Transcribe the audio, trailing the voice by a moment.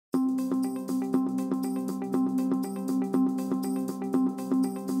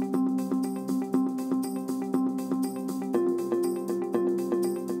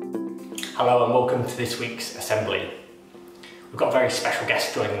Hello and welcome to this week's Assembly. We've got a very special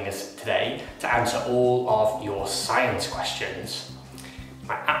guest joining us today to answer all of your science questions.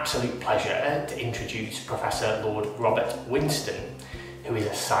 My absolute pleasure to introduce Professor Lord Robert Winston, who is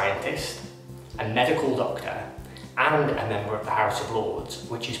a scientist, a medical doctor and a member of the House of Lords,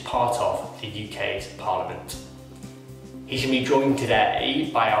 which is part of the UK's Parliament. He's going to be joined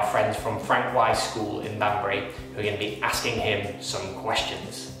today by our friends from Frank Wise School in Banbury, who are going to be asking him some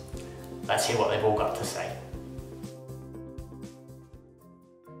questions. Let's hear what they've all got to say.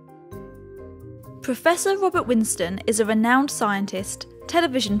 Professor Robert Winston is a renowned scientist,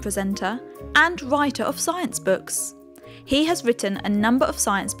 television presenter, and writer of science books. He has written a number of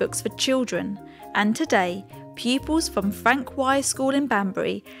science books for children, and today, pupils from Frank Wise School in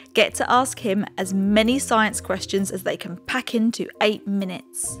Banbury get to ask him as many science questions as they can pack into 8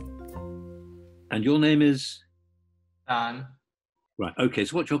 minutes. And your name is? Dan. Right, okay,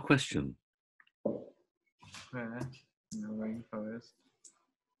 so what's your question? Where in the rainforest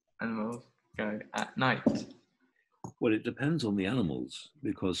animals go at night? Well, it depends on the animals,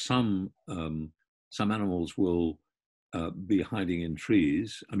 because some animals will be hiding in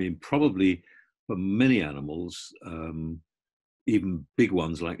trees. I mean, probably for many animals, even big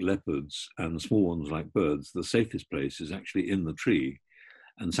ones like leopards and small ones like birds, the safest place is actually in the tree.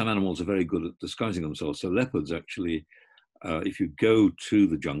 And some animals are very good at disguising themselves. So leopards actually, if you go to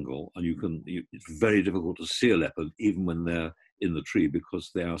the jungle, and it's very difficult to see a leopard even when they're in the tree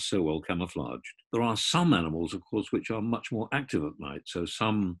because they are so well camouflaged. There are some animals, of course, which are much more active at night. So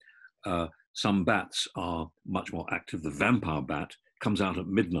some bats are much more active. The vampire bat comes out at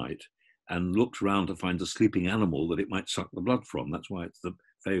midnight and looks around to find a sleeping animal that it might suck the blood from. That's why it's the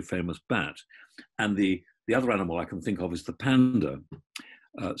very famous bat. And the other animal I can think of is the panda.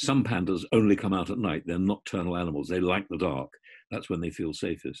 Some pandas only come out at night. They're nocturnal animals. They like the dark. That's when they feel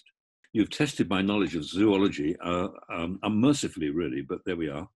safest. You've tested my knowledge of zoology unmercifully, really, but there we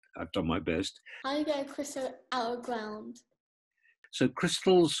are. I've done my best. How do you get a crystal out of ground? So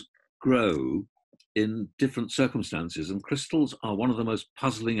crystals grow in different circumstances, and crystals are one of the most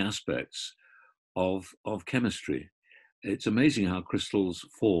puzzling aspects of chemistry. It's amazing how crystals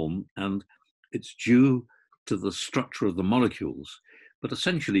form, and it's due to the structure of the molecules. But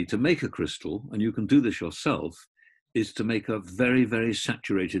essentially, to make a crystal, and you can do this yourself, is to make a very, very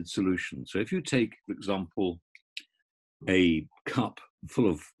saturated solution. So if you take, for example, a cup full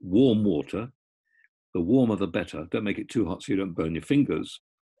of warm water, the warmer the better, don't make it too hot so you don't burn your fingers,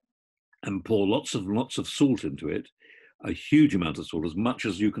 and pour lots of salt into it, a huge amount of salt, as much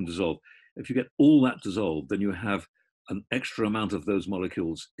as you can dissolve. If you get all that dissolved, then you have an extra amount of those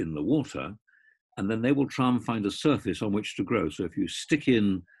molecules in the water, and then they will try and find a surface on which to grow. So if you stick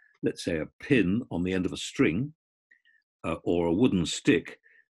in, let's say, a pin on the end of a string or a wooden stick,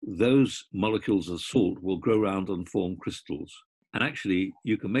 those molecules of salt will grow around and form crystals. And actually,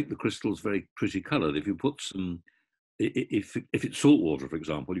 you can make the crystals very pretty colored. If you put some, if it's salt water, for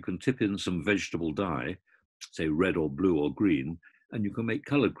example, you can tip in some vegetable dye, say red or blue or green, and you can make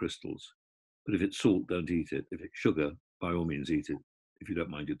colored crystals. But if it's salt, don't eat it. If it's sugar, by all means eat it, if you don't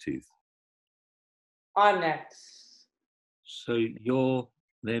mind your teeth. I'm next. So your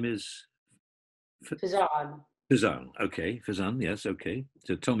name is? Fazan. Fazan, okay. Fazan, yes, okay.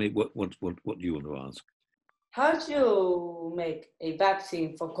 So tell me, what do you want to ask? How do you make a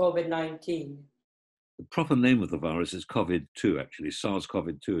vaccine for COVID-19? The proper name of the virus is COVID-2, actually.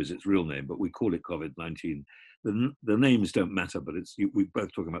 SARS-CoV-2 is its real name, but we call it COVID-19. The names don't matter, but we're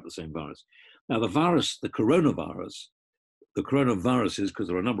both talking about the same virus. Now, the virus, the coronaviruses, because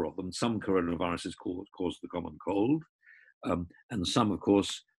there are a number of them, some coronaviruses cause the common cold, and some, of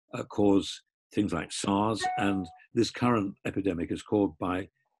course, cause things like SARS, and this current epidemic is caused by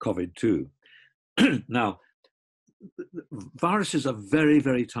COVID-2. Now, viruses are very,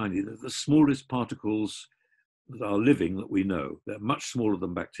 very tiny. They're the smallest particles that are living that we know. They're much smaller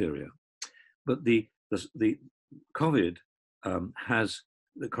than bacteria. But the COVID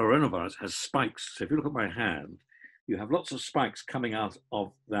the coronavirus has spikes. So if you look at my hand, you have lots of spikes coming out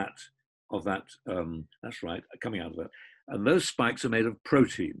of that, that's right, coming out of that. And those spikes are made of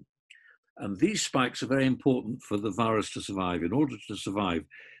protein. And these spikes are very important for the virus to survive. In order to survive,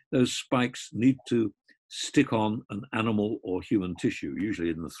 those spikes need to stick on an animal or human tissue, usually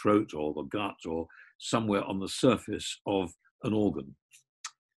in the throat or the gut or somewhere on the surface of an organ.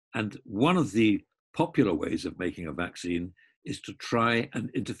 And one of the popular ways of making a vaccine is to try and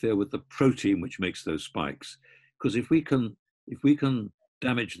interfere with the protein which makes those spikes. Because if we can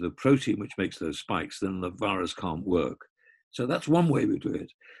damage the protein which makes those spikes, then the virus can't work. So that's one way we do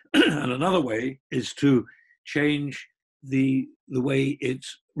it. And another way is to change the way it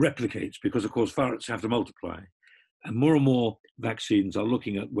replicates, because of course viruses have to multiply. And more vaccines are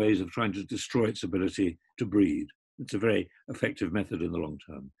looking at ways of trying to destroy its ability to breed. It's a very effective method in the long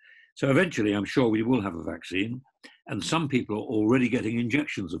term. So eventually, I'm sure we will have a vaccine, and some people are already getting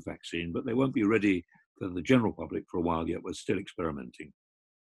injections of vaccine, but they won't be ready for the general public for a while yet. We're still experimenting.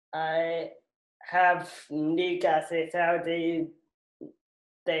 I have new glasses. How do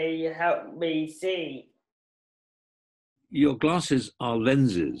they help me see? Your glasses are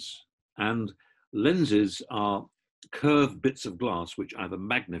lenses, and lenses are curved bits of glass which either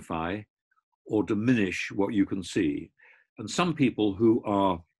magnify or diminish what you can see. And some people who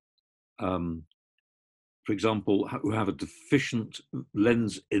are, for example, who have a deficient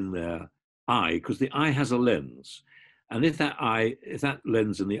lens in their eye, because the eye has a lens, and if that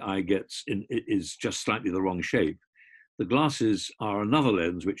lens in the eye is just slightly the wrong shape, the glasses are another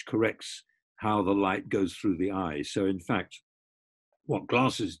lens which corrects how the light goes through the eye. So in fact, what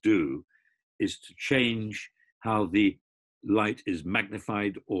glasses do is to change how the light is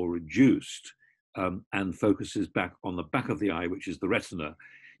magnified or reduced, and focuses back on the back of the eye, which is the retina.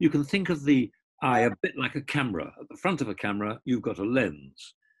 You can think of the eye a bit like a camera. At the front of a camera, you've got a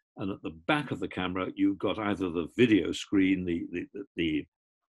lens, and at the back of the camera, you've got either the video screen, the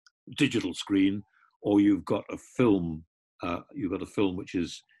digital screen, or you've got a film. You've got a film which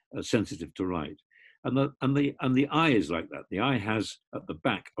is sensitive to light, and the eye is like that. The eye has at the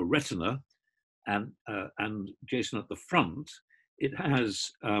back a retina, and Jason, at the front, it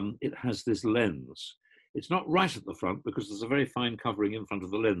has this lens. It's not right at the front because there's a very fine covering in front of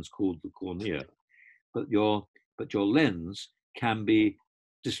the lens called the cornea, but your lens can be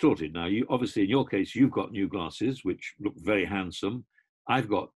distorted. Now, you obviously, in your case, you've got new glasses which look very handsome. I've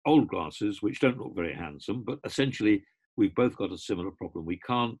got old glasses which don't look very handsome, but essentially we've both got a similar problem. We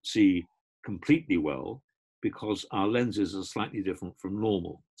can't see completely well because our lenses are slightly different from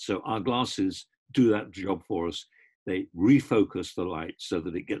normal. So our glasses do that job for us. They refocus the light so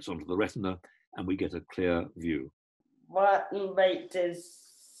that it gets onto the retina and we get a clear view. What makes the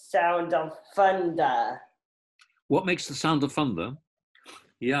sound of thunder? What makes the sound of thunder?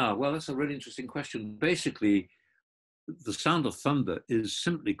 Yeah, well, that's a really interesting question. Basically, the sound of thunder is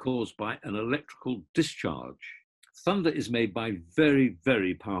simply caused by an electrical discharge. Thunder is made by very,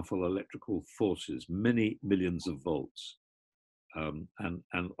 very powerful electrical forces, many millions of volts. And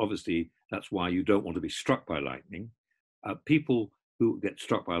obviously, that's why you don't want to be struck by lightning. People who get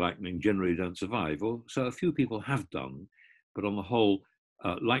struck by lightning generally don't survive, or so a few people have done, but on the whole,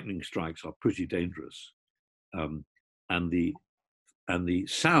 lightning strikes are pretty dangerous. And the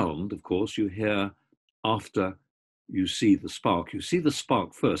sound, of course, you hear after you see the spark. You see the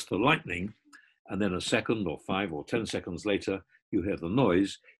spark first, the lightning, and then a second or 5 or 10 seconds later, you hear the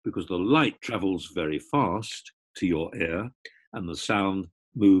noise, because the light travels very fast to your ear and the sound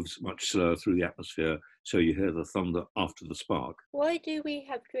moves much slower through the atmosphere, so you hear the thunder after the spark. Why do we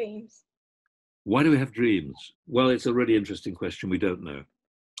have dreams? Why do we have dreams? Well, it's a really interesting question. We don't know.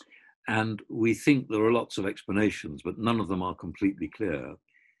 And we think there are lots of explanations, but none of them are completely clear.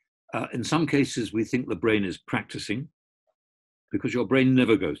 In some cases, we think the brain is practicing, because your brain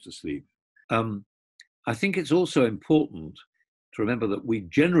never goes to sleep. I think it's also important to remember that we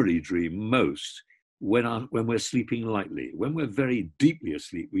generally dream most when we're sleeping lightly. When we're very deeply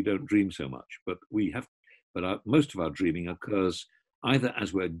asleep, we don't dream so much, but most of our dreaming occurs either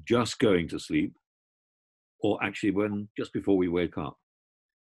as we're just going to sleep, or actually just before we wake up.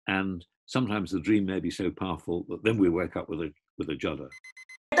 And sometimes the dream may be so powerful that then we wake up with a judder.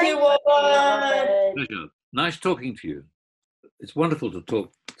 Thank you, Robert. Pleasure. Nice talking to you. It's wonderful to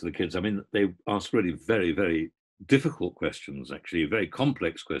talk to the kids. I mean, they ask really very, very difficult questions, actually, very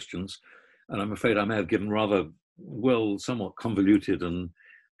complex questions. And I'm afraid I may have given rather, somewhat convoluted and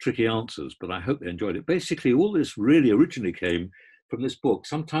tricky answers, but I hope they enjoyed it. Basically, all this really originally came from this book.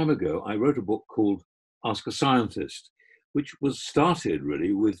 Some time ago, I wrote a book called Ask a Scientist, which was started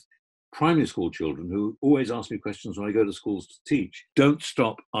really with primary school children who always ask me questions when I go to schools to teach. Don't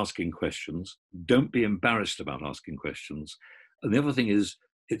stop asking questions. Don't be embarrassed about asking questions. And the other thing is,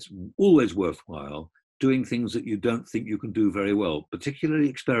 it's always worthwhile doing things that you don't think you can do very well, particularly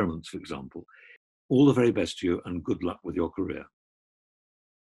experiments, for example. All the very best to you and good luck with your career.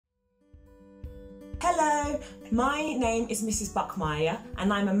 Hello, my name is Mrs. Buckmeyer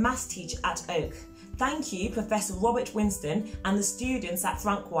and I'm a maths teacher at Oak. Thank you, Professor Robert Winston and the students at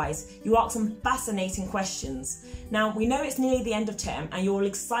Frankwise. You asked some fascinating questions. Now, we know it's nearly the end of term and you're all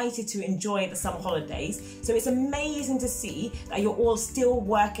excited to enjoy the summer holidays, so it's amazing to see that you're all still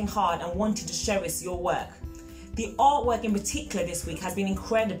working hard and wanting to show us your work. The artwork in particular this week has been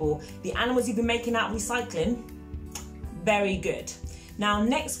incredible. The animals you've been making out of recycling, Very good. Now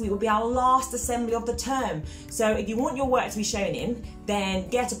next week will be our last assembly of the term. So if you want your work to be shown in, then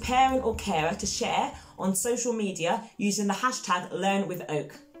get a parent or carer to share on social media using the hashtag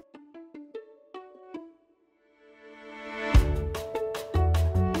 #LearnWithOak.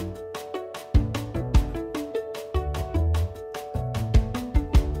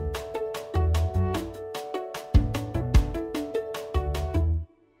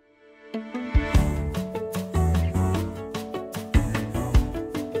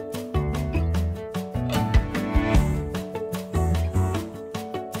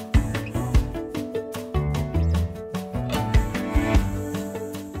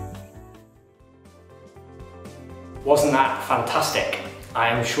 Wasn't that fantastic? I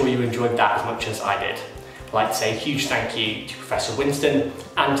am sure you enjoyed that as much as I did. I'd like to say a huge thank you to Professor Winston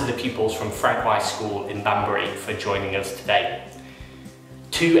and to the pupils from Frank Wise School in Banbury for joining us today.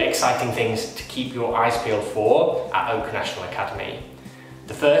 Two exciting things to keep your eyes peeled for at Oak National Academy.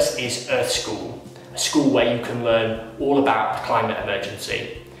 The first is Earth School, a school where you can learn all about the climate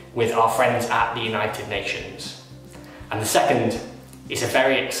emergency with our friends at the United Nations. And the second is a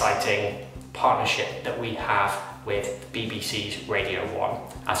very exciting partnership that we have with BBC's Radio 1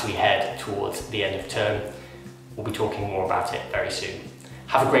 as we head towards the end of term. We'll be talking more about it very soon.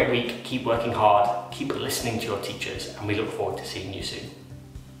 Have a great week, keep working hard, keep listening to your teachers, and we look forward to seeing you soon.